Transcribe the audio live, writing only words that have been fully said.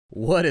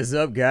What is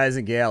up, guys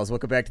and gals?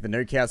 Welcome back to the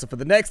Nerdcastle for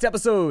the next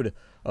episode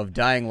of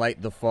Dying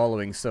Light the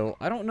Following. So,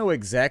 I don't know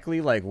exactly,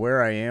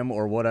 where I am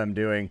or what I'm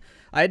doing.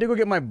 I had to go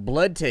get my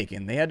blood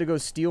taken. They had to go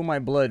steal my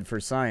blood for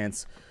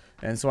science.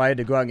 And so I had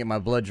to go out and get my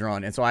blood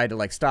drawn. And so I had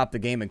to, stop the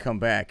game and come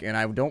back. And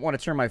I don't want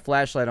to turn my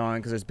flashlight on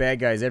because there's bad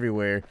guys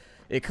everywhere.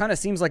 It kind of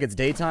seems like it's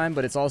daytime,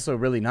 but it's also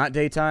really not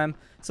daytime.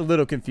 It's a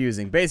little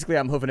confusing. Basically,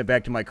 I'm hoofing it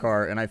back to my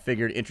car, and I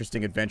figured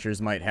interesting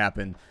adventures might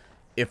happen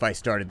if I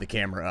started the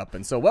camera up.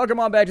 And so welcome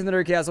on back to the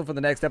Nerdcastle for the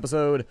next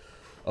episode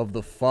of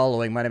The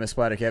Following. My name is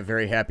Splattercat.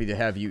 Very happy to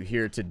have you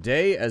here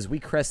today as we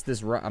crest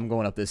this I'm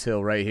going up this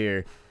hill right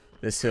here.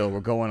 This hill. We're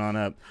going on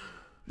up.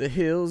 The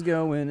hill's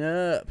going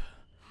up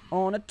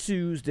on a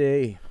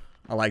Tuesday.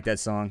 I like that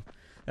song.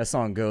 That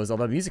song goes.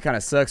 Although the music kind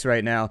of sucks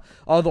right now.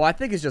 Although I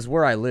think it's just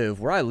where I live.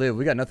 Where I live,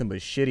 we got nothing but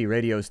shitty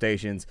radio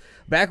stations.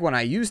 Back when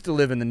I used to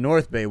live in the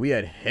North Bay, we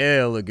had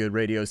hella good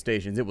radio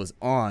stations. It was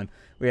on.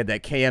 We had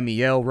that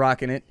KMEL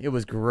rocking it. It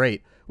was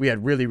great. We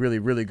had really, really,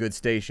 really good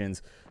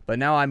stations. But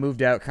now I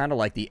moved out kind of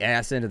like the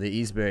ass end of the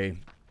East Bay.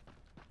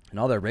 And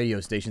all their radio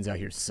stations out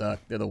here suck.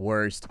 They're the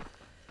worst.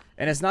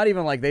 And it's not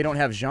even like they don't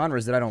have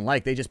genres that I don't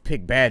like. They just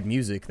pick bad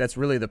music. That's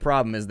really the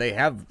problem, is they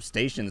have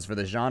stations for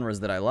the genres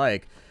that I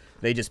like.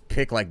 They just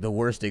pick, the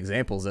worst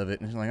examples of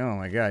it. And it's like, oh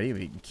my god, you'd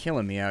be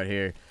killing me out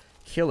here.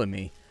 Killing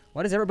me.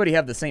 Why does everybody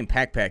have the same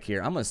pack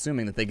here? I'm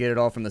assuming that they get it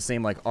all from the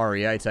same,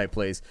 REI type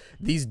place.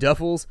 These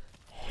duffels,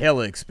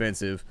 hella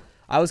expensive.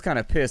 I was kind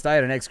of pissed. I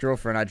had an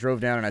ex-girlfriend. I drove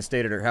down and I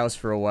stayed at her house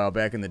for a while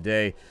back in the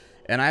day.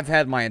 And I've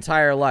had my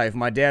entire life.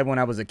 My dad, when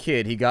I was a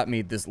kid, he got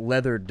me this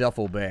leather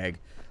duffel bag.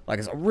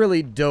 It's a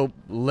really dope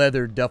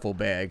leather duffel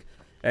bag.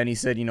 And he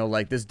said,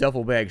 this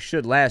duffel bag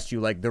should last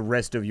you, the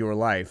rest of your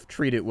life.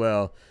 Treat it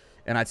well.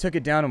 And I took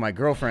it down to my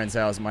girlfriend's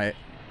house.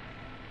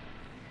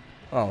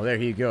 Oh, there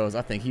he goes.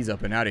 I think he's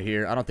up and out of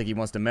here. I don't think he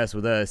wants to mess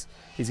with us.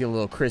 He's getting a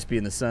little crispy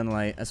in the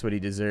sunlight. That's what he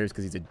deserves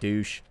because he's a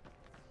douche.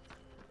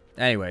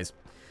 Anyways,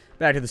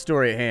 back to the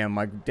story at hand.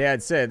 My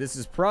dad said this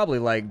is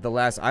probably the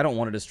last. I don't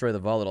want to destroy the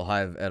volatile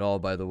hive at all,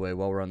 by the way,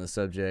 while we're on the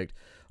subject.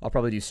 I'll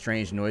probably do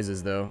strange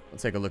noises, though.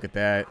 Let's take a look at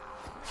that.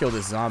 Kill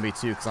this zombie,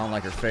 too, because I don't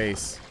like her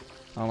face.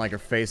 I don't like her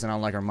face, and I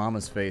don't like her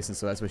mama's face, and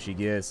so that's what she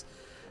gets.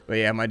 But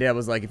yeah, my dad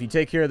was like, if you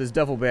take care of this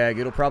duffel bag,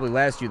 it'll probably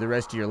last you the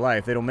rest of your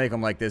life. They don't make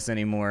them like this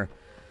anymore.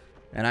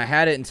 And I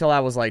had it until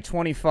I was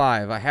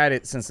 25. I had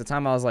it since the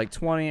time I was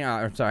 20.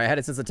 I'm sorry, I had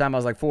it since the time I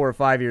was 4 or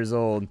 5 years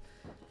old.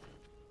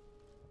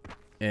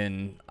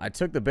 And I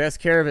took the best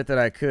care of it that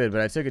I could, but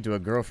I took it to a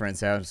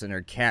girlfriend's house and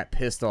her cat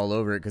pissed all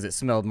over it because it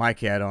smelled my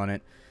cat on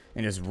it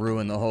and just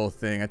ruined the whole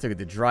thing. I took it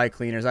to dry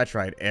cleaners. I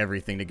tried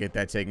everything to get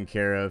that taken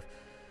care of.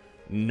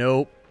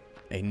 Nope.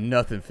 Ain't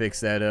nothing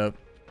fixed that up.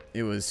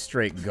 It was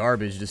straight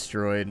garbage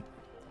destroyed.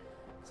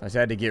 So I just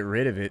had to get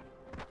rid of it.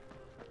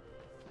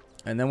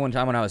 And then one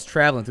time when I was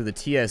traveling through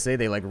the TSA,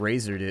 they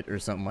razored it or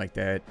something like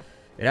that.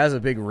 It has a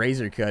big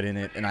razor cut in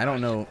it, and I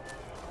don't know.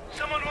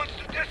 Someone wants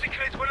to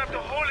desecrate one of the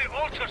holy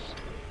altars.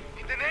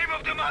 In the name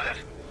of the Mother.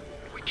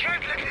 We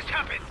can't let this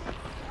happen.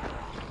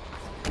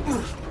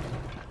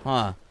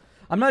 Huh.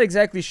 I'm not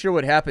exactly sure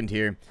what happened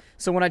here.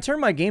 So when I turned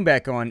my game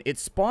back on, it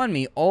spawned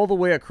me all the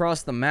way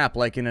across the map,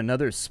 in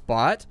another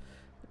spot.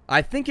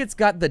 I think it's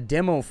got the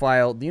demo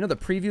file, the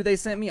preview they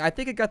sent me? I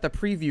think it got the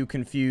preview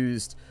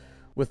confused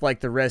with,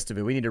 the rest of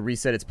it. We need to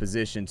reset its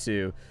position,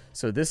 too.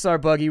 So this is our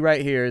buggy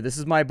right here. This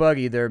is my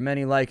buggy. There are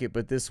many like it,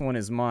 but this one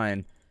is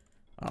mine.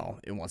 Oh,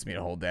 it wants me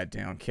to hold that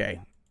down.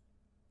 Okay.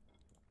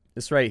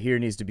 This right here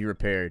needs to be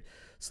repaired.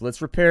 So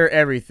let's repair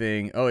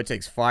everything. Oh, it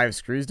takes 5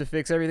 screws to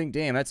fix everything?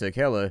 Damn, that took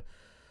hella.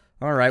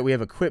 Alright, we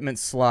have equipment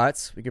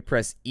slots. We could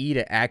press E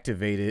to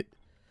activate it.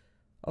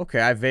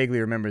 Okay, I vaguely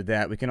remember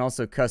that. We can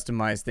also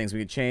customize things. We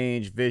can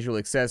change visual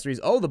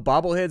accessories. Oh, the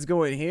bobbleheads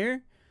go in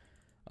here?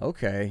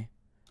 Okay.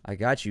 I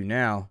got you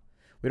now.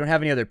 We don't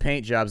have any other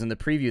paint jobs. In the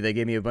preview, they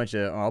gave me a bunch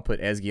of... Oh, I'll put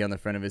Esgy on the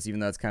front of this, even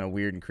though it's kind of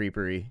weird and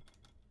creepery.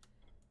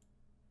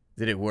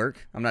 Did it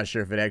work? I'm not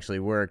sure if it actually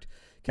worked.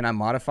 Can I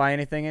modify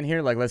anything in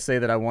here? Let's say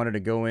that I wanted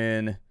to go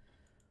in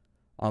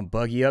on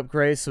buggy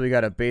upgrades. So we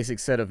got a basic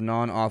set of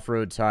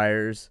non-off-road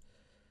tires.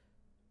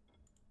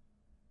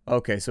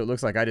 Okay, so it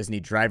looks like I just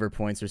need driver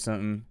points or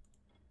something.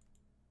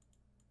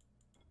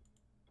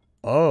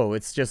 Oh,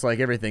 it's just like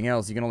everything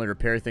else. You can only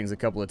repair things a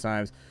couple of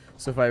times.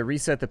 So if I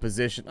reset the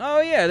position... Oh,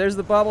 yeah, there's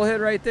the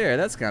bobblehead right there.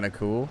 That's kind of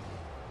cool.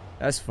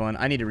 That's fun.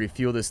 I need to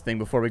refuel this thing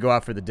before we go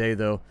out for the day,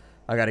 though.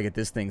 I got to get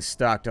this thing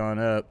stocked on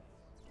up.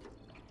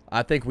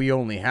 I think we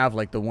only have,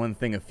 the one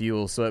thing of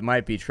fuel, so it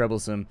might be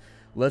troublesome.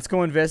 Let's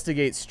go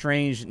investigate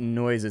strange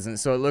noises. And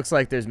so it looks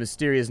like there's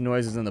mysterious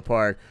noises in the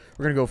park.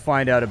 We're going to go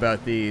find out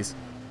about these.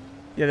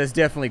 Yeah, that's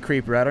definitely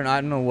creeper. I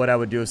don't know what I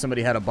would do if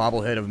somebody had a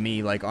bobblehead of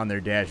me, on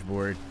their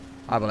dashboard.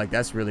 I'd be like,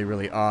 that's really,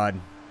 really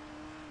odd.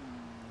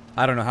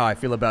 I don't know how I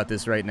feel about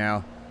this right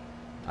now.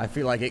 I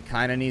feel like it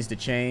kind of needs to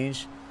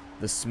change.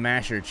 The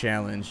Smasher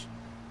Challenge.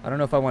 I don't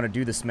know if I want to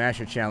do the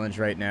Smasher Challenge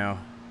right now.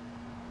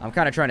 I'm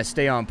kind of trying to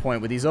stay on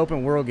point. With these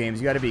open world games,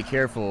 you got to be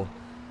careful.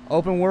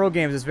 Open world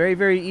games, it's very,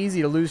 very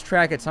easy to lose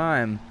track of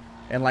time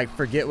and like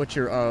forget what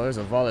you're. Oh, there's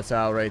a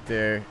volatile right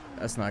there.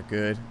 That's not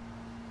good.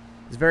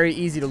 It's very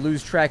easy to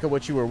lose track of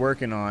what you were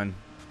working on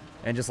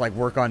and just like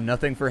work on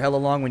nothing for hella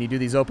long when you do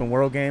these open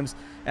world games.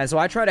 And so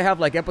I try to have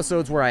like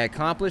episodes where I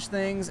accomplish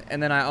things,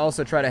 and then I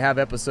also try to have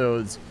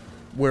episodes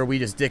where we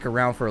just dick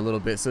around for a little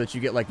bit so that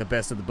you get like the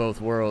best of the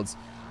both worlds.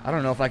 I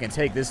don't know if I can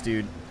take this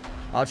dude.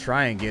 I'll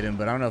try and get him,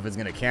 but I don't know if it's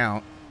gonna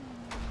count.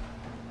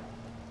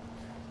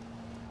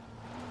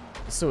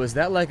 So is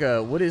that like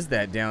a, what is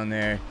that down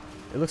there?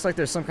 It looks like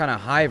there's some kind of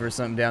hive or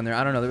something down there.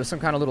 I don't know. There was some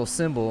kind of little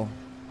symbol,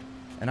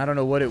 and I don't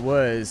know what it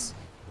was.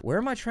 Where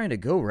am I trying to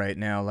go right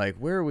now? Like,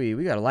 where are we?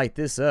 We gotta light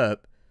this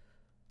up.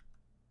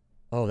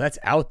 Oh, that's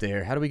out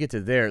there. How do we get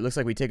to there? It looks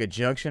like we take a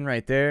junction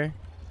right there.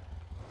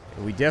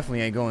 But we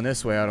definitely ain't going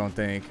this way, I don't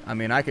think. I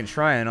mean, I can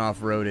try and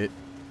off-road it.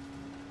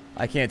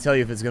 I can't tell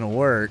you if it's gonna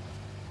work.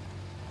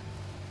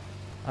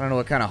 I don't know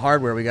what kind of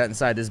hardware we got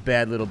inside this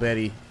bad little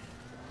Betty.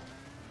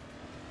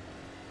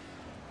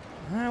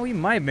 We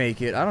might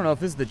make it. I don't know if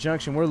this is the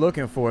junction we're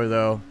looking for,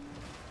 though.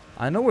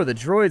 I know where the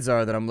droids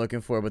are that I'm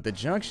looking for, but the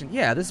junction...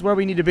 Yeah, this is where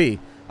we need to be.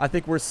 I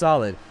think we're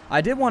solid.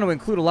 I did want to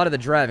include a lot of the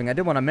driving. I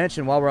did want to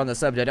mention while we're on the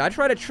subject, I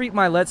try to treat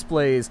my Let's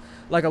Plays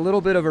like a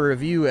little bit of a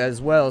review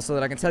as well, so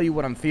that I can tell you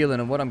what I'm feeling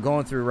and what I'm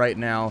going through right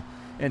now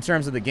in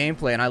terms of the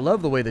gameplay. And I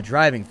love the way the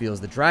driving feels.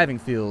 The driving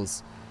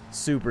feels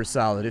super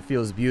solid. It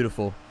feels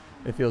beautiful.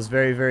 It feels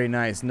very, very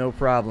nice. No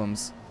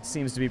problems.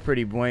 Seems to be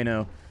pretty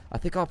bueno. I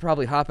think I'll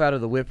probably hop out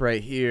of the whip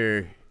right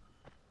here.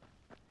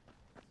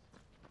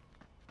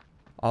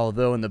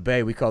 Although in the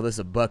bay we call this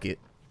a bucket.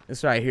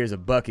 This right here is a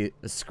bucket,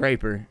 a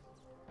scraper.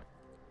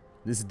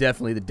 This is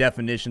definitely the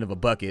definition of a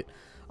bucket.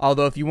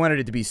 Although if you wanted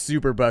it to be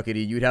super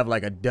buckety, you'd have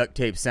like a duct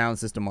tape sound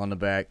system on the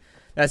back.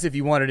 That's if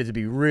you wanted it to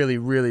be really,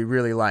 really,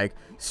 really like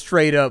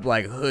straight up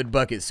like hood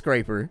bucket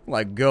scraper.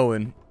 Like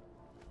going.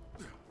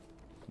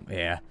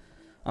 Yeah.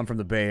 I'm from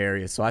the Bay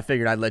Area, so I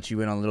figured I'd let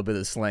you in on a little bit of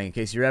the slang. In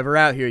case you're ever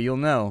out here, you'll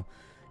know.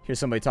 Hear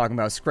somebody talking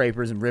about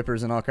scrapers and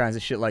rippers and all kinds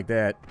of shit like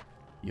that.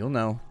 You'll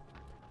know.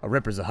 A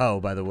ripper's a hoe,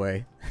 by the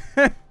way.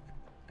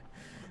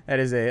 that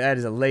is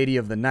a lady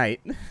of the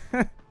night.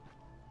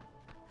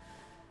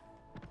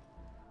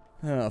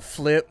 A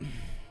flip,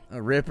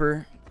 a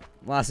ripper,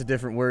 lots of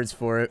different words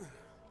for it.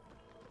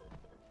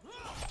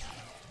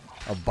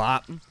 A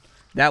bop.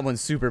 That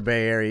one's super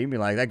Bay Area. You'd be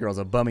like, that girl's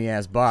a bummy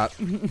ass bop.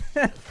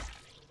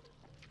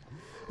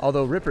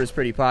 Although Ripper is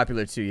pretty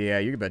popular too. Yeah,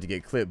 you're about to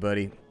get clipped,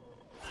 buddy.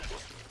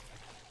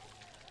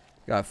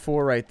 Got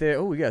 4 right there.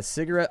 Oh, we got a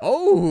cigarette.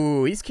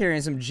 Oh, he's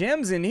carrying some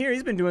gems in here.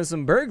 He's been doing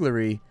some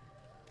burglary.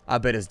 I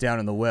bet it's down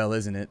in the well,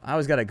 isn't it? I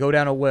always got to go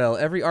down a well.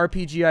 Every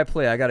RPG I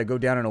play, I got to go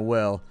down in a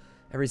well.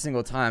 Every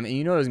single time. And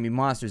you know there's going to be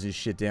monsters and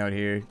shit down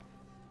here.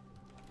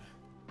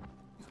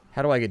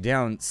 How do I get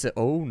down?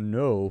 Oh,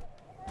 no.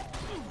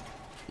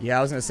 Yeah,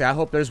 I was going to say, I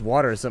hope there's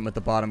water or something at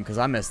the bottom, because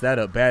I messed that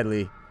up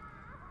badly.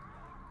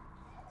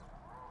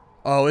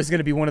 Oh, it's going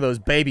to be one of those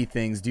baby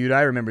things, dude.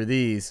 I remember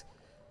these.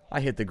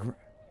 I hit the... Damn,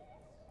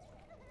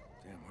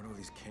 where do all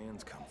these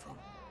cans come from?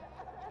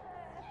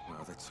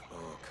 Wow, that's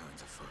all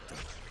kinds of fucked up.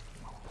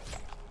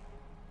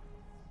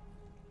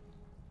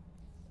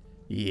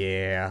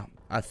 Yeah,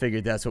 I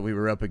figured that's what we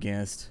were up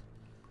against.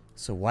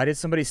 So why did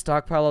somebody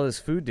stockpile all this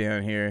food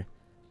down here?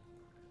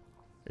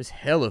 There's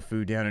hella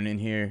food down in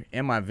here.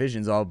 And my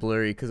vision's all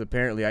blurry because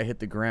apparently I hit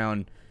the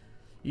ground.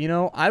 You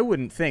know, I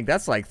wouldn't think.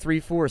 That's like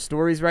 3-4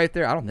 stories right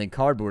there. I don't think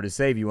cardboard would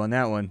save you on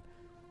that one.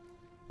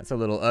 That's a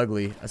little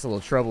ugly. That's a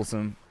little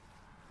troublesome.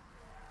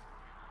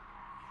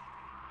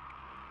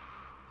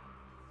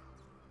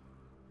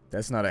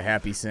 That's not a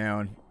happy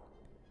sound.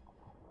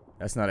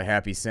 That's not a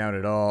happy sound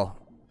at all.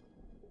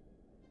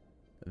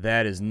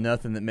 That is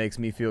nothing that makes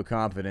me feel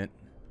confident.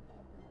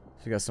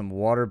 So we got some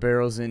water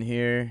barrels in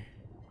here.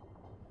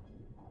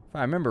 If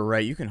I remember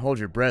right, you can hold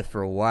your breath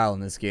for a while in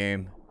this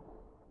game.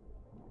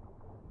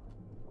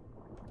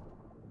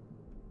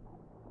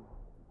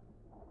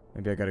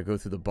 Maybe I gotta go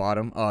through the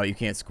bottom. Oh, you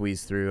can't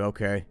squeeze through.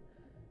 Okay.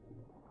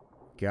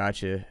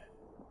 Gotcha.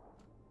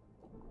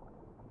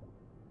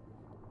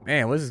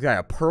 Man, what is this guy,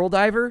 a pearl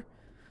diver?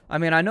 I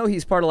mean, I know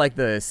he's part of like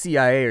the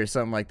CIA or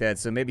something like that,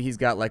 so maybe he's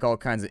got like all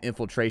kinds of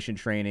infiltration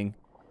training.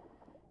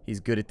 He's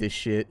good at this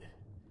shit.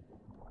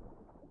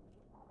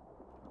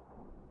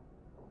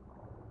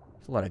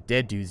 There's a lot of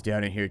dead dudes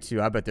down in here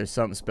too. I bet there's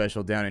something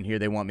special down in here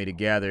they want me to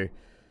gather.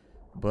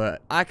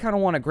 But I kind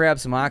of want to grab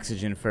some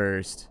oxygen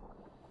first.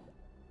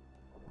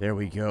 There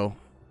we go.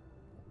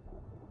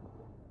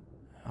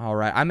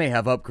 Alright, I may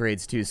have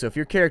upgrades too, so if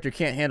your character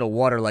can't handle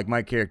water like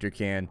my character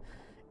can,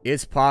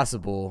 it's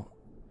possible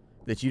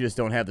that you just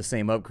don't have the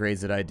same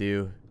upgrades that I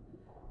do.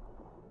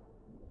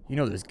 You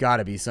know there's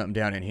gotta be something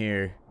down in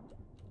here.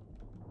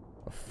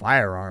 A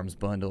firearms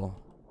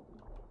bundle.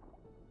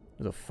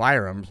 There's a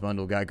firearms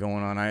bundle got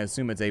going on. I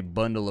assume it's a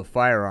bundle of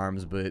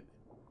firearms, but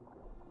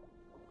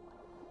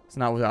it's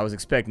not what I was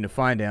expecting to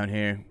find down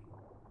here.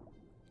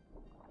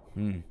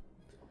 I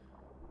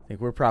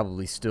think we're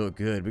probably still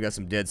good. We got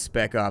some dead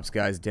Spec Ops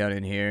guys down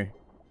in here.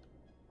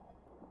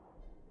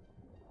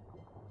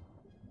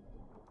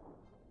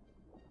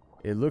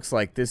 It looks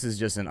like this is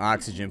just an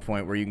oxygen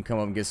point where you can come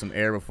up and get some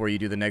air before you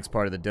do the next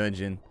part of the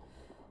dungeon.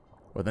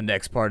 Or the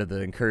next part of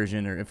the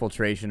incursion or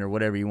infiltration or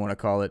whatever you want to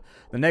call it.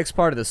 The next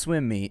part of the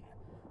swim meet.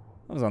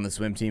 I was on the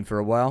swim team for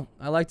a while.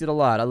 I liked it a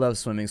lot. I love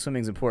swimming.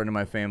 Swimming's important to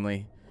my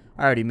family.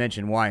 I already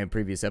mentioned why in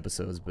previous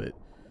episodes, but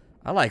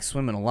I like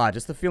swimming a lot.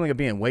 Just the feeling of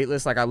being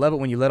weightless. Like, I love it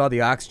when you let all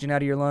the oxygen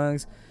out of your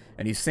lungs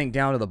and you sink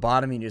down to the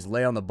bottom and you just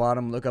lay on the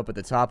bottom, look up at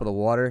the top of the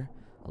water.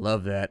 I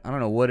love that. I don't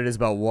know what it is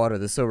about water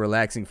that's so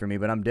relaxing for me,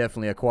 but I'm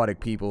definitely aquatic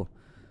people.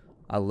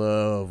 I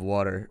love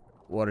water.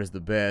 Water's the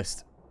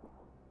best.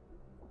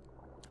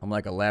 I'm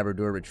like a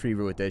Labrador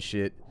retriever with that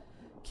shit.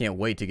 Can't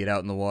wait to get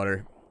out in the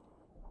water.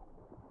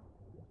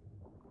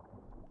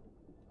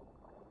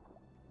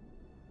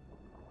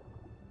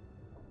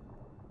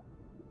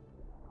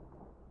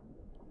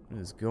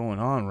 What is going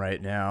on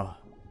right now?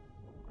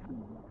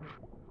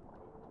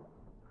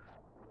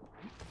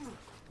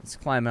 Let's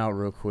climb out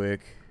real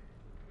quick.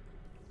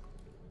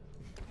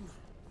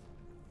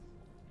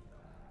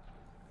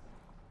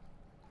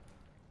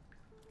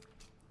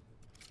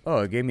 Oh,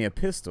 it gave me a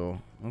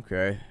pistol.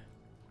 Okay.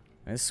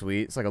 That's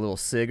sweet. It's like a little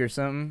SIG or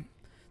something.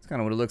 It's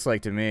kind of what it looks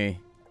like to me.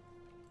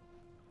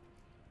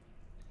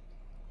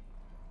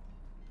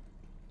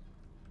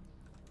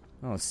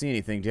 I don't see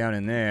anything down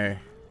in there.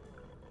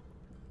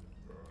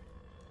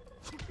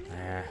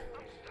 Ah.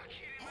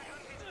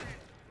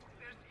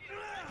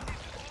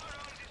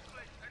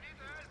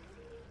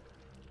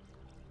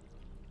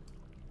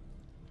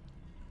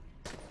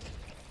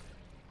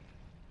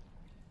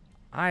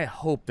 I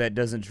hope that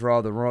doesn't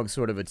draw the wrong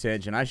sort of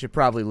attention. I should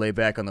probably lay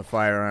back on the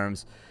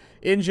firearms.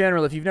 In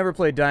general, if you've never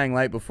played Dying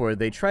Light before,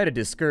 they try to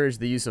discourage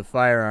the use of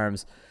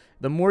firearms.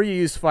 The more you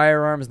use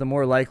firearms, the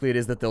more likely it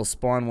is that they'll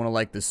spawn one of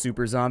like the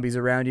super zombies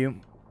around you.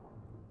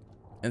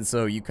 And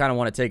so you kind of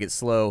want to take it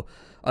slow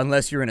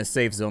unless you're in a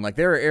safe zone. Like,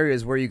 there are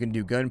areas where you can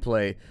do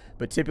gunplay,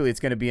 but typically it's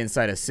going to be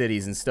inside of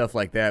cities and stuff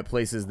like that,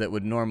 places that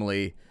would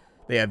normally,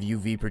 they have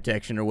UV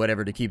protection or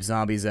whatever to keep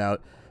zombies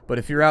out. But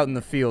if you're out in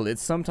the field,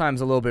 it's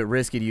sometimes a little bit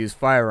risky to use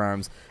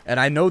firearms. And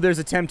I know there's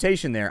a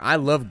temptation there. I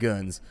love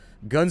guns.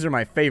 Guns are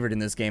my favorite in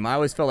this game. I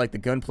always felt like the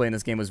gunplay in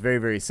this game was very,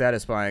 very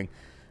satisfying,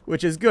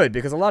 which is good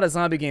because a lot of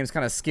zombie games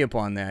kind of skip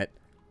on that.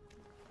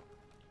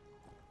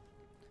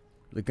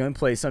 The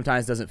gunplay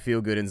sometimes doesn't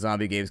feel good in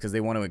zombie games because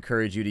they want to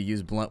encourage you to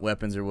use blunt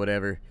weapons or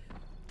whatever.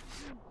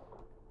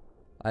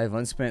 I have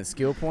unspent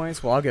skill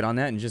points. Well, I'll get on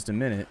that in just a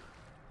minute.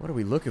 What are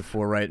we looking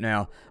for right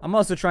now? I'm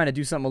also trying to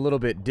do something a little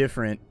bit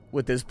different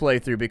with this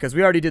playthrough because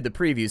we already did the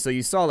preview, so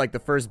you saw like the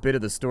first bit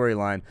of the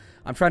storyline.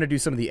 I'm trying to do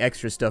some of the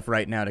extra stuff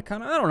right now to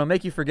kind of, I don't know,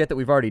 make you forget that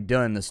we've already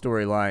done the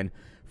storyline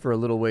for a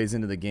little ways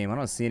into the game. I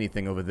don't see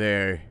anything over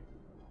there.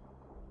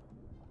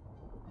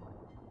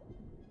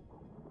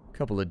 A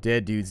couple of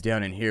dead dudes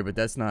down in here, but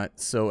that's not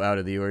so out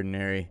of the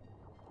ordinary.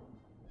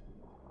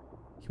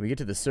 Can we get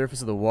to the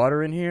surface of the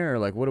water in here, or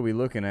like what are we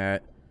looking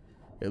at?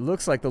 It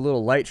looks like the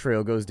little light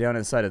trail goes down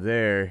inside of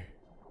there.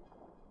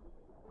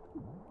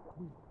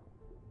 You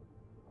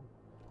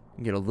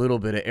can get a little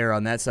bit of air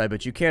on that side,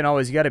 but you can't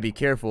always, you gotta be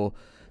careful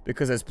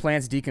because as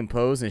plants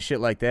decompose and shit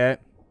like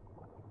that,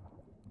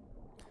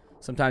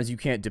 sometimes you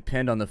can't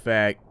depend on the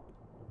fact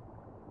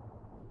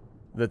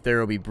that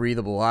there will be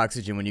breathable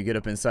oxygen when you get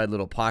up inside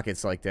little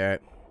pockets like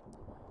that.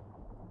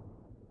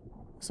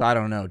 So I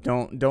don't know.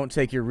 Don't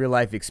take your real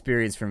life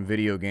experience from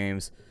video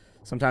games.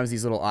 Sometimes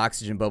these little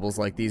oxygen bubbles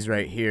like these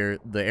right here,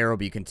 the air will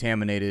be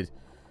contaminated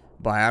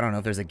by, I don't know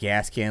if there's a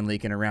gas can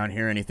leaking around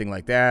here or anything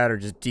like that, or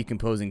just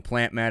decomposing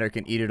plant matter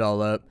can eat it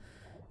all up.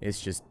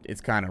 It's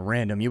kind of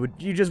random. You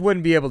just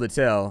wouldn't be able to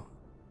tell.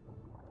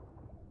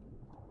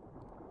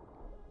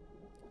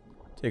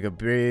 Take a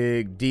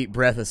big, deep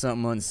breath of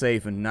something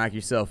unsafe and knock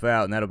yourself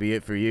out, and that'll be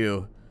it for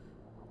you.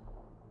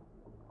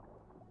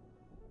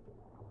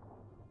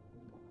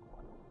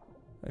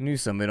 I knew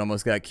somebody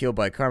almost got killed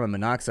by carbon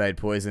monoxide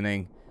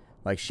poisoning.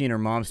 Like, she and her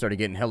mom started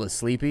getting hella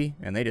sleepy,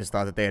 and they just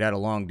thought that they had had a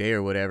long day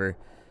or whatever.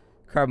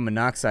 Carbon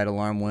monoxide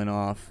alarm went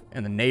off,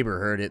 and the neighbor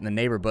heard it, and the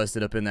neighbor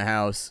busted up in the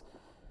house,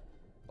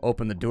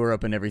 opened the door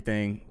up and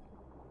everything,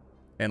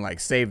 and, like,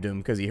 saved him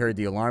because he heard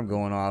the alarm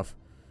going off.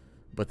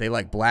 But they,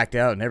 like, blacked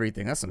out and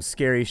everything. That's some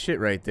scary shit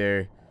right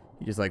there.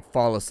 You just, like,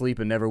 fall asleep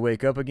and never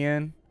wake up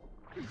again.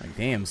 Like,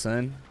 damn,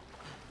 son.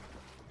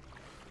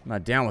 I'm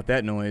not down with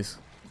that noise.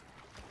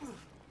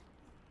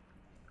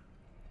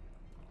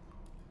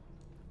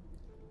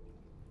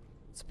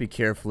 Let's be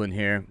careful in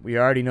here. We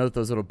already know that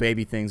those little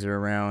baby things are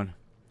around.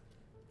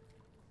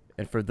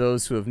 And for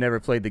those who have never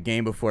played the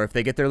game before, if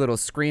they get their little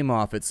scream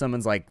off, it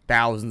summons like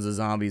thousands of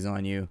zombies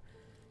on you.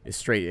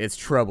 It's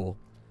trouble.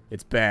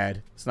 It's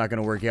bad. It's not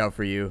going to work out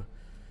for you.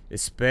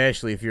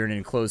 Especially if you're in an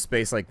enclosed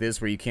space like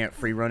this where you can't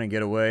free run and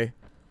get away.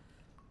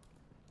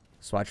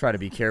 So I try to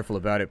be careful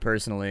about it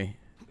personally.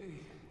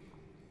 Hey,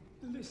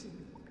 listen,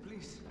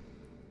 please.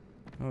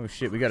 Oh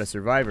shit, we got a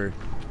survivor.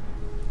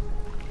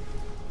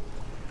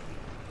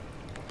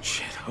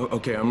 Shit.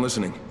 Okay, I'm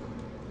listening.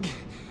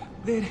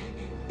 There,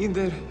 in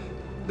there,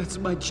 that's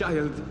my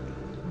child.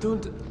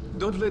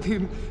 Don't let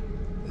him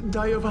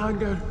die of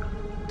hunger.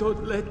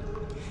 Don't let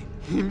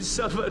him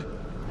suffer.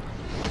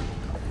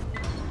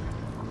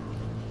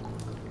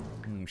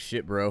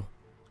 Shit, bro.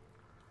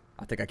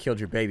 I think I killed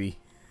your baby.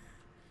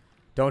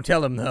 Don't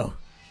tell him though.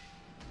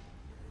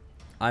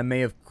 I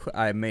may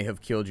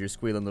have killed your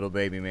squealing little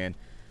baby, man.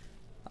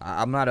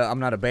 I'm not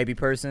a baby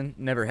person.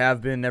 Never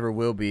have been, never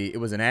will be. It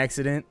was an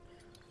accident.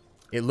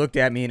 It looked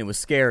at me and it was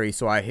scary,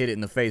 so I hit it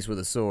in the face with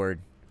a sword.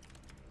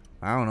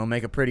 I don't know,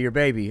 make a prettier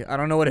baby. I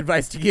don't know what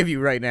advice to give you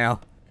right now.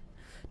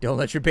 Don't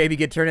let your baby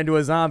get turned into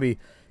a zombie,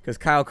 because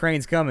Kyle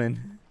Crane's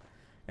coming.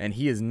 And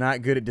he is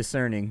not good at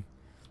discerning.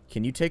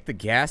 Can you take the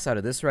gas out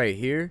of this right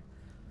here?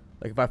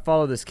 Like, if I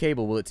follow this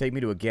cable, will it take me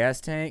to a gas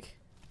tank?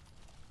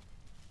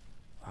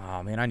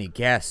 Oh, man, I need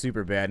gas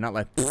super bad. Not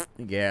like,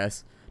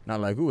 gas. Not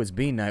like, ooh, it's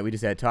bean night. We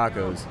just had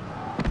tacos.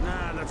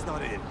 Nah, that's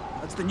not it.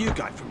 That's the new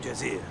guy from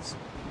Jazeera's.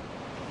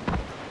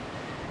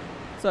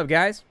 What's up,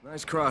 guys?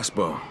 Nice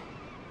crossbow.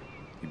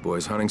 You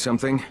boys hunting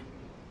something?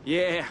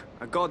 Yeah,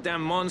 a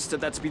goddamn monster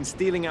that's been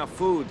stealing our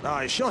food.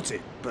 I shot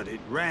it, but it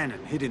ran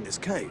and hid in this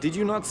cave. Did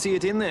you not see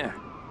it in there?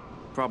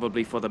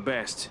 Probably for the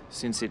best,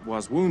 since it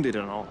was wounded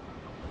and all.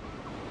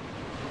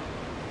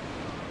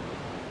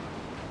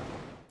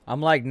 I'm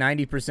like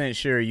 90%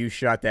 sure you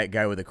shot that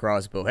guy with a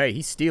crossbow. Hey,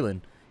 he's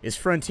stealing. It's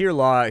frontier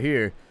law out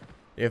here.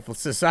 If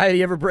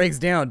society ever breaks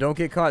down, don't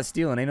get caught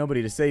stealing. Ain't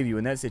nobody to save you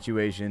in that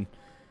situation.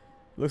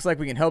 Looks like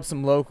we can help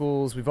some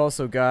locals. We've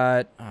also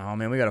got... Oh,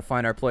 man, we got to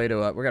find our way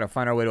to we got to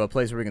find our way to a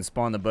place where we can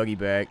spawn the buggy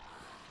back.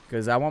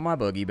 Because I want my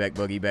buggy back,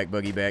 buggy back,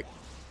 buggy back.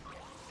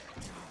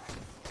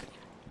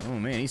 Oh,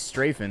 man, he's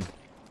strafing.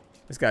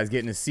 This guy's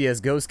getting his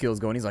CSGO skills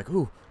going. He's like,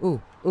 ooh,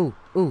 ooh, ooh,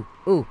 ooh,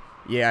 ooh.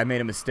 Yeah, I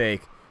made a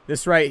mistake.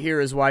 This right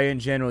here is why, in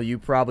general, you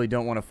probably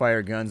don't want to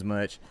fire guns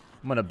much.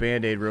 I'm going to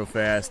Band-Aid real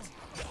fast.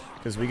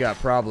 Because we got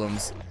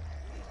problems.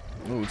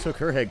 Ooh, took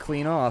her head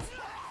clean off.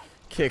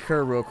 Kick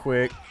her real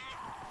quick.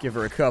 Give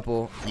her a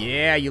couple.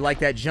 Yeah, you like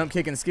that jump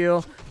kicking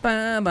skill?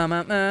 Hey!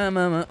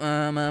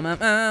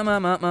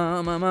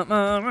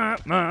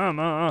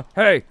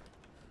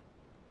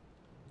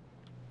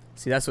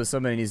 See, that's what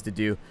somebody needs to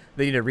do.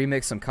 They need to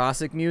remix some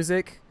Cossack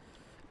music,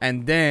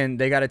 and then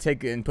they got to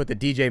take it and put the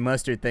DJ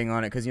Mustard thing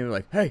on it, because you're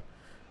like, hey,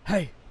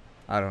 hey.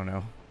 I don't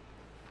know.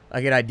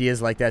 I get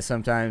ideas like that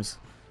sometimes,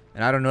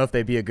 and I don't know if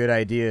they'd be a good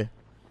idea.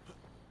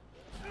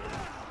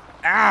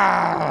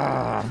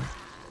 Ah!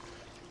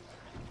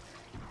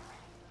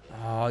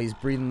 Oh, he's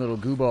breathing little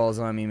goo balls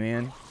on me,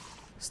 man.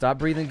 Stop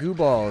breathing goo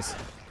balls.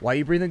 Why are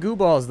you breathing goo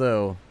balls,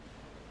 though?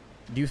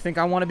 Do you think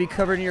I want to be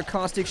covered in your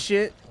caustic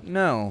shit?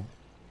 No.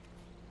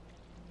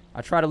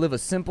 I try to live a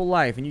simple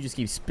life, and you just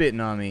keep spitting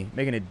on me,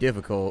 making it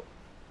difficult.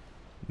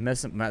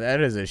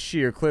 That is a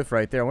sheer cliff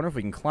right there. I wonder if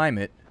we can climb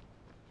it.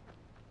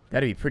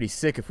 That'd be pretty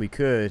sick if we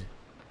could.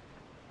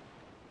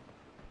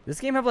 Does this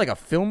game have like a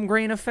film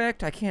grain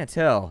effect? I can't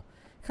tell.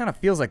 It kind of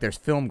feels like there's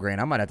film grain.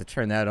 I might have to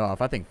turn that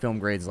off. I think film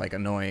grain's like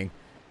annoying.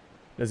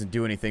 Doesn't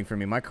do anything for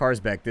me. My car's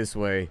back this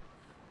way.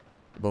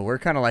 But we're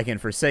kind of like in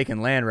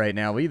forsaken land right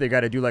now. We either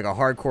got to do like a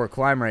hardcore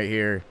climb right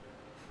here,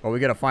 or we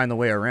got to find the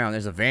way around.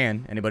 There's a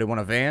van. Anybody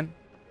want a van?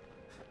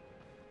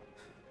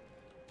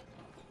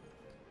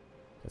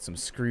 Got some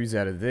screws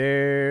out of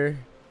there.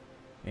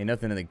 Ain't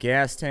nothing in the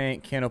gas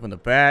tank. Can't open the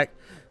back.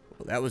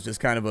 Well, that was just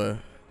kind of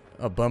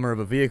a bummer of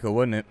a vehicle,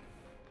 wasn't it?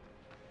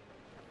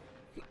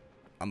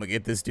 I'm gonna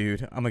get this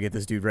dude. I'm gonna get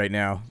this dude right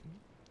now.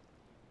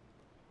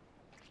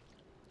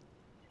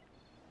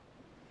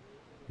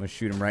 I'm gonna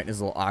shoot him right in his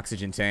little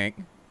oxygen tank.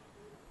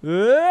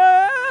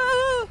 Ah!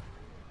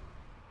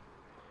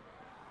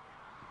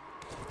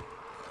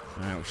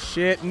 Oh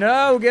shit,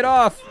 no, get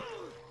off!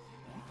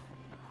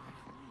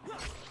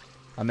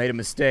 I made a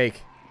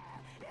mistake.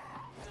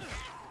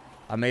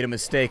 I made a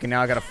mistake, and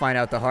now I gotta find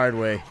out the hard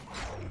way.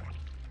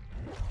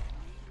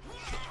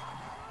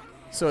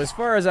 So as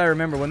far as I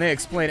remember, when they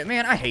explain it,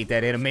 man, I hate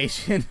that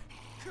animation.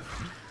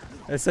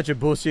 That's such a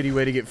bullshitty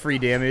way to get free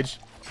damage.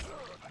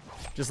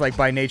 Just like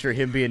by nature,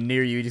 him being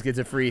near you, he just gets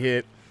a free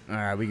hit.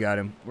 Alright, we got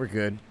him. We're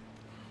good.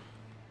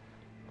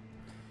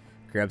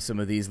 Grab some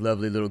of these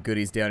lovely little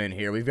goodies down in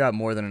here. We've got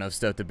more than enough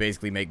stuff to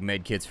basically make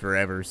med kits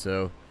forever,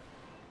 so...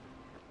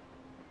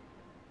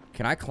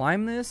 Can I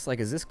climb this? Like,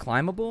 is this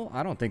climbable?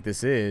 I don't think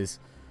this is.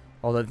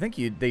 Although I think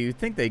you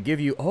think they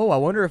give you... Oh, I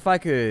wonder if I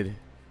could...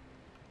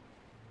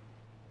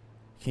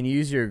 Can you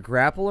use your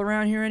grapple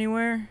around here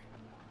anywhere?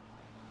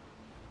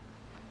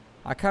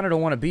 I kind of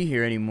don't want to be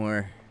here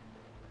anymore.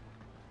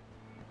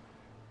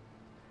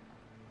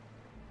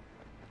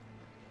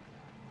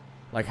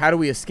 Like, how do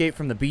we escape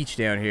from the beach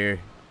down here?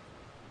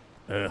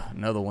 Ugh,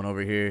 another one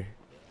over here.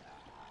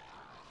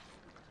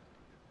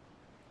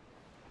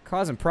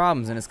 Causing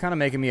problems, and it's kind of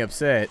making me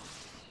upset.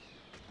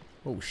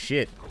 Oh,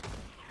 shit.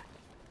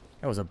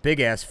 That was a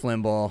big-ass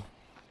flim ball.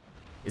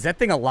 Is that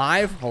thing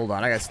alive? Hold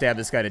on, I gotta stab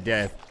this guy to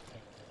death.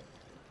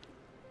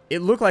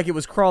 It looked like it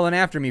was crawling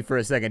after me for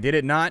a second, did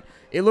it not?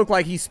 It looked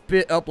like he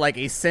spit up like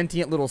a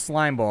sentient little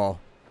slime ball.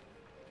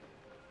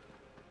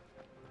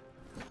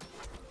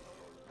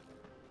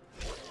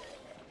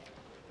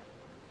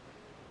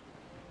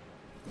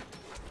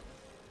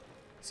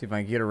 See if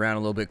I can get around a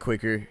little bit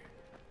quicker.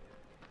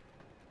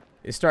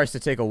 It starts to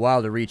take a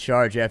while to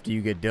recharge after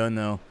you get done,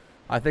 though.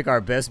 I think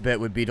our best bet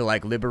would be to,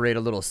 like, liberate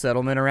a little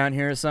settlement around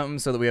here or something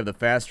so that we have the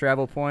fast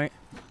travel point.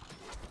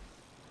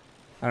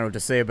 I don't know what to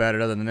say about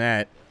it other than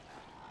that.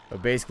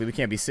 But basically, we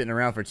can't be sitting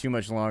around for too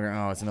much longer.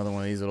 Oh, it's another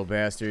one of these little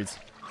bastards.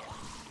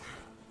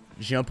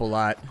 Jump a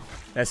lot.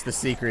 That's the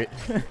secret.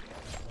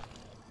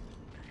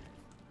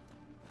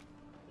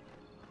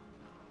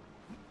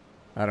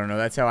 I don't know.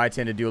 That's how I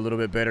tend to do a little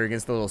bit better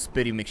against the little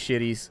spitty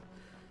McShitties.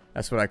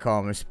 That's what I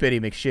call them. They're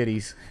spitty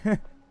McShitties.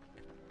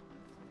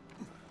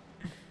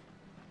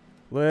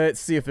 Let's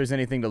see if there's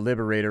anything to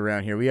liberate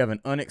around here. We have an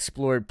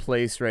unexplored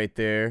place right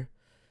there.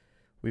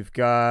 We've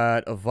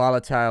got a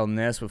volatile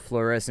nest with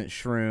fluorescent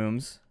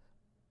shrooms.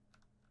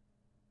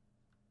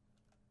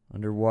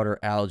 Underwater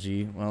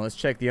algae. Well, let's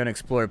check the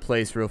unexplored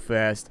place real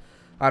fast.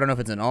 I don't know if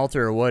it's an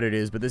altar or what it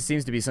is, but this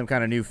seems to be some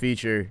kind of new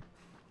feature.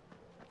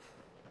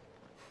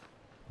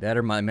 That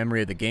or my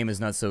memory of the game is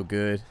not so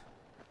good.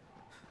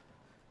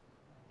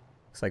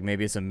 Looks like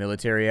maybe it's a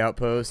military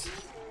outpost.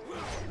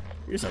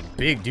 Here's some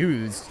big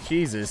dudes.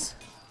 Jesus.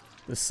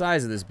 The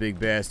size of this big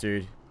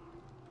bastard.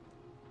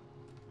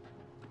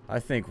 I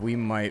think we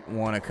might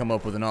want to come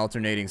up with an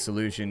alternating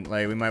solution.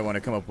 Like, we might want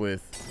to come up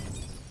with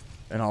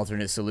an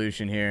alternate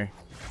solution here.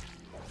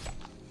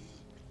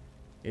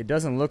 It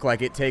doesn't look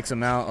like it takes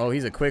him out. Oh,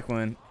 he's a quick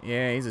one.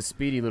 Yeah, he's a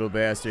speedy little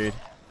bastard.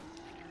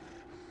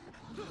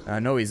 I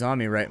know he's on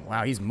me right.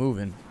 Wow, he's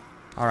moving.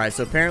 Alright,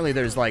 so apparently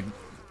there's, like,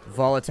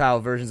 volatile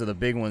versions of the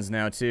big ones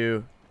now,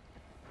 too.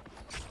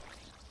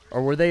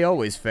 Or were they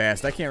always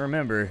fast? I can't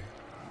remember.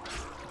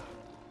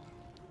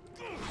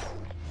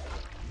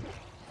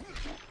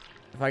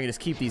 If I can just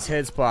keep these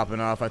heads popping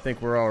off, I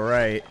think we're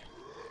alright.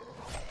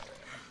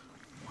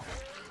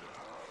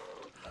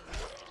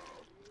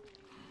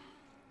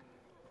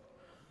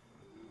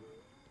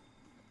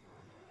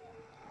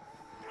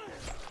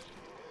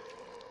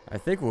 I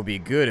think we'll be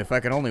good if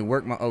I can only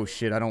work my... Oh,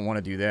 shit, I don't want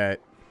to do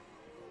that.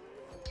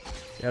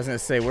 Yeah, I was going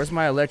to say, where's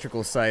my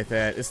electrical scythe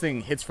at? This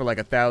thing hits for like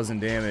 1,000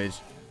 damage.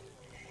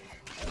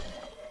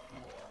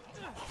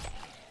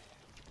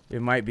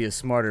 It might be a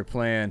smarter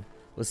plan.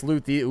 Let's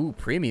loot the... Ooh,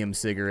 premium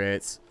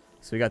cigarettes.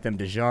 So we got them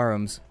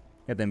Dejarums.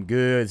 Got them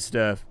good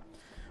stuff.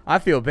 I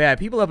feel bad.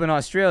 People up in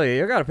Australia,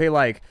 you gotta pay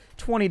like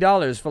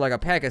 $20 for like a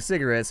pack of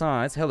cigarettes,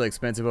 huh? It's hella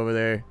expensive over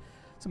there.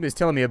 Somebody was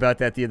telling me about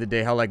that the other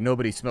day, how like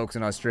nobody smokes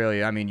in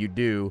Australia. I mean, you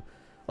do,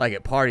 like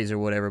at parties or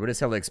whatever, but it's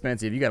hella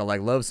expensive. You gotta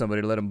like love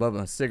somebody to let them bum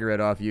a cigarette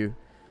off you.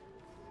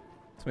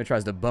 Somebody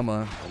tries to bum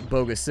a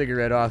bogus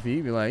cigarette off you,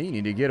 you'd be like, you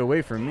need to get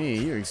away from me.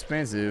 You're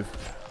expensive.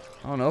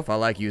 I don't know if I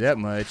like you that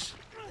much.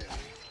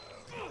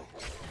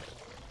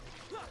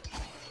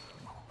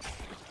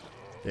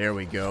 There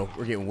we go.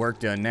 We're getting work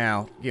done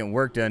now. Getting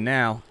work done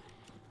now.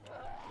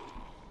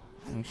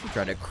 She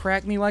tried to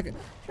crack me like...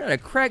 Tried to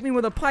crack me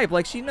with a pipe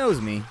like she knows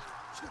me.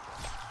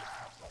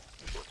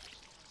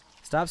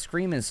 Stop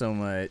screaming so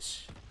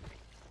much.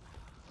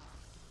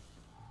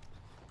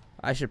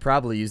 I should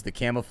probably use the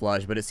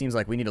camouflage, but it seems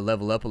like we need to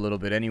level up a little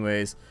bit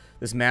anyways.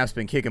 This map's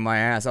been kicking my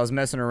ass. I was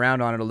messing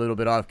around on it a little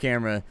bit off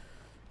camera,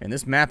 and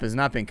this map has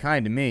not been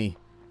kind to me.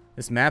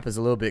 This map is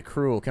a little bit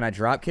cruel. Can I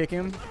drop kick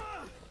him?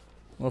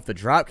 Well, if the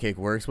drop kick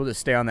works, we'll just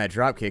stay on that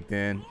drop kick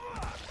then.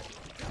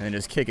 And then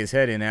just kick his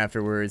head in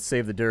afterwards.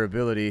 Save the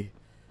durability.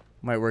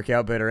 Might work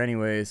out better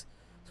anyways.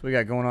 So we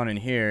got going on in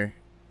here.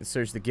 Let's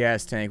search the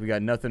gas tank. We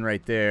got nothing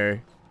right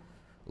there.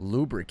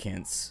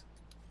 Lubricants.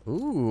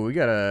 Ooh, we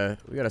got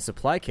a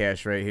supply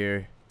cache right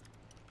here.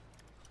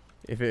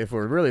 If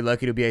we're really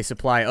lucky, it'll be a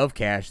supply of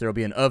cash. There'll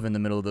be an of in the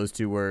middle of those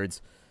two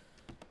words.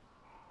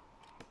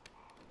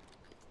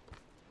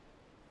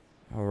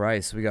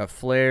 Alright, so we got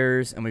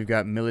flares and we've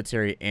got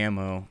military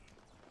ammo.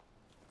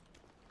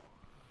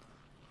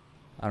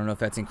 I don't know if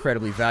that's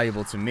incredibly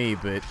valuable to me,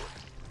 but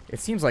it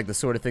seems like the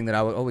sort of thing that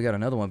I would... Oh, we got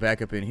another one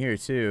back up in here,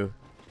 too.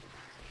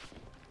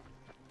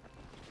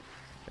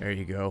 There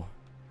you go.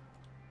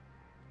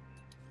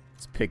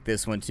 Let's pick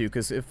this one, too,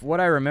 because if what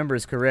I remember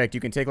is correct,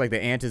 you can take, like, the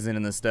antizin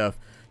and the stuff.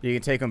 You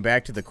can take them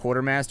back to the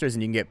quartermasters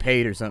and you can get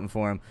paid or something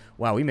for them.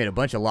 Wow, we made a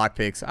bunch of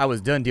lockpicks. I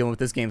was done dealing with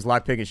this game's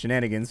lockpicking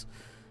shenanigans.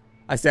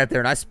 I sat there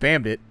and I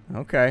spammed it.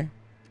 Okay.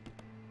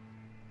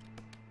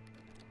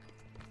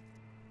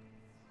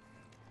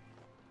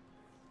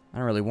 I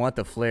don't really want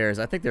the flares.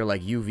 I think they're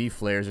like UV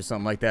flares or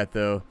something like that,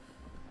 though.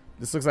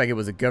 This looks like it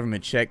was a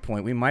government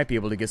checkpoint. We might be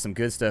able to get some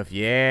good stuff.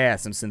 Yeah,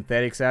 some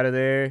synthetics out of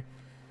there.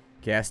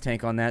 Gas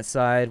tank on that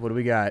side. What do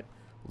we got?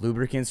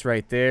 Lubricants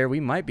right there. We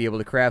might be able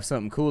to craft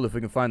something cool if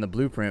we can find the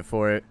blueprint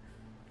for it.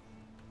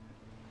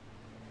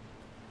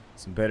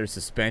 Some better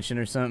suspension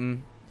or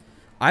something.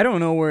 I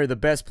don't know where the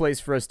best place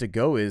for us to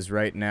go is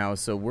right now,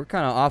 so we're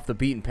kind of off the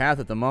beaten path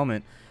at the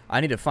moment. I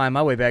need to find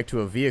my way back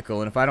to a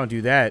vehicle, and if I don't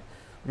do that,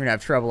 we're going to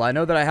have trouble. I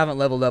know that I haven't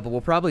leveled up, but we'll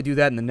probably do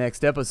that in the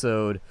next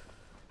episode.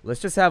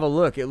 Let's just have a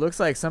look. It looks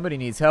like somebody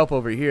needs help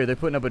over here. They're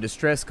putting up a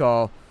distress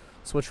call,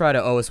 so we'll try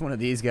to... Oh, it's one of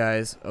these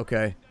guys.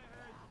 Okay.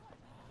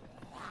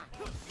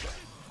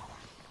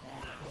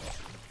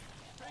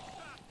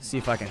 See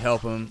if I can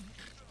help him.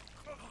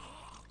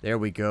 There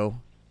we go.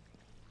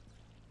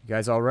 You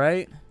guys all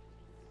right?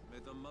 May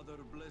the Mother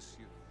bless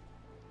you,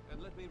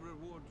 and let me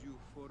reward you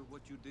for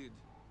what you did.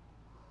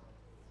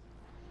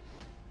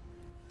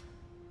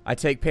 I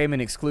take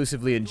payment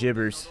exclusively in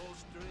gibbers. All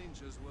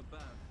strangers were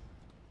bad.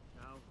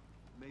 Now,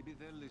 maybe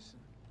they'll listen.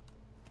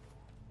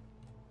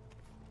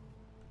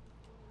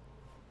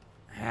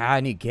 Ah,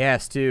 I need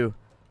gas too.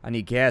 I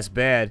need gas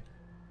bad.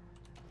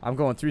 I'm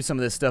going through some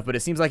of this stuff, but it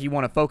seems like you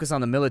want to focus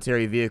on the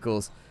military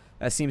vehicles.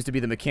 That seems to be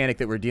the mechanic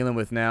that we're dealing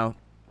with now.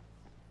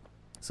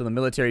 So the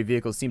military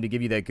vehicles seem to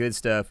give you that good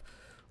stuff,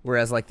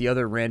 whereas like the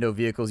other rando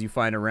vehicles you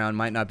find around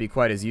might not be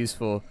quite as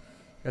useful.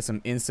 Got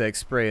some insect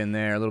spray in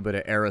there, a little bit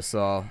of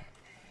aerosol,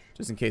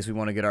 just in case we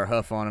want to get our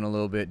huff on in a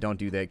little bit. Don't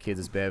do that, kids.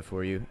 It's bad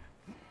for you.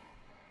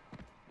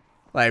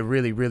 Like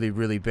really, really,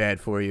 really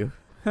bad for you.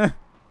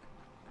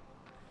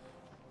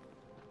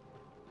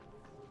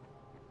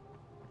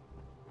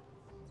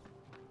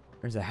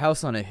 There's a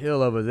house on a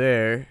hill over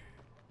there.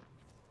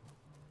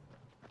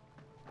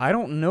 I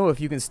don't know if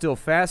you can still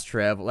fast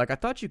travel. Like, I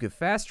thought you could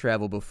fast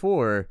travel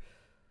before.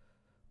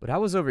 But I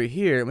was over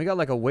here, and we got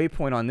like a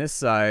waypoint on this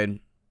side.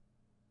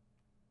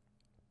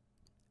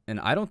 And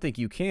I don't think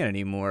you can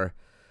anymore.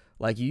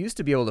 Like, you used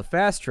to be able to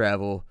fast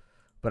travel.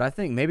 But I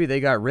think maybe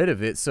they got rid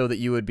of it so that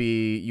you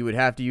would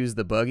have to use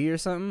the buggy or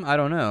something. I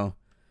don't know.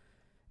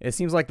 It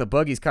seems like the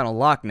buggy's kind of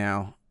locked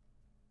now.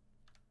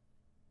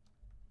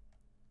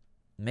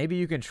 Maybe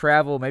you can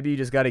travel, maybe you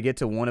just got to get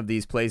to one of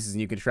these places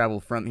and you can travel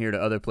from here to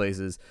other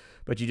places,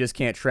 but you just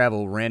can't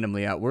travel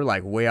randomly out. We're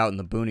like way out in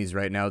the boonies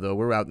right now, though.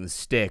 We're out in the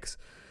sticks.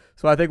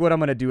 So I think what I'm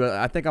going to do,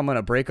 I think I'm going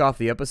to break off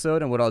the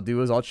episode, and what I'll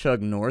do is I'll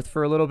chug north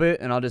for a little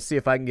bit, and I'll just see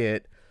if I can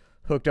get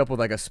hooked up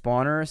with like a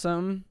spawner or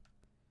something.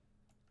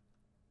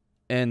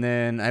 And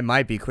then it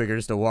might be quicker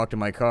just to walk to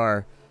my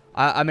car.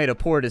 I made a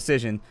poor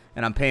decision,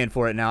 and I'm paying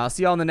for it now. I'll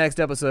see y'all in the next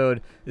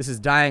episode. This is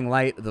Dying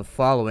Light, the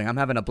following. I'm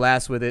having a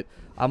blast with it.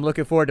 I'm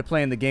looking forward to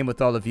playing the game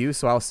with all of you,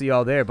 so I'll see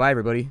y'all there. Bye,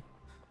 everybody.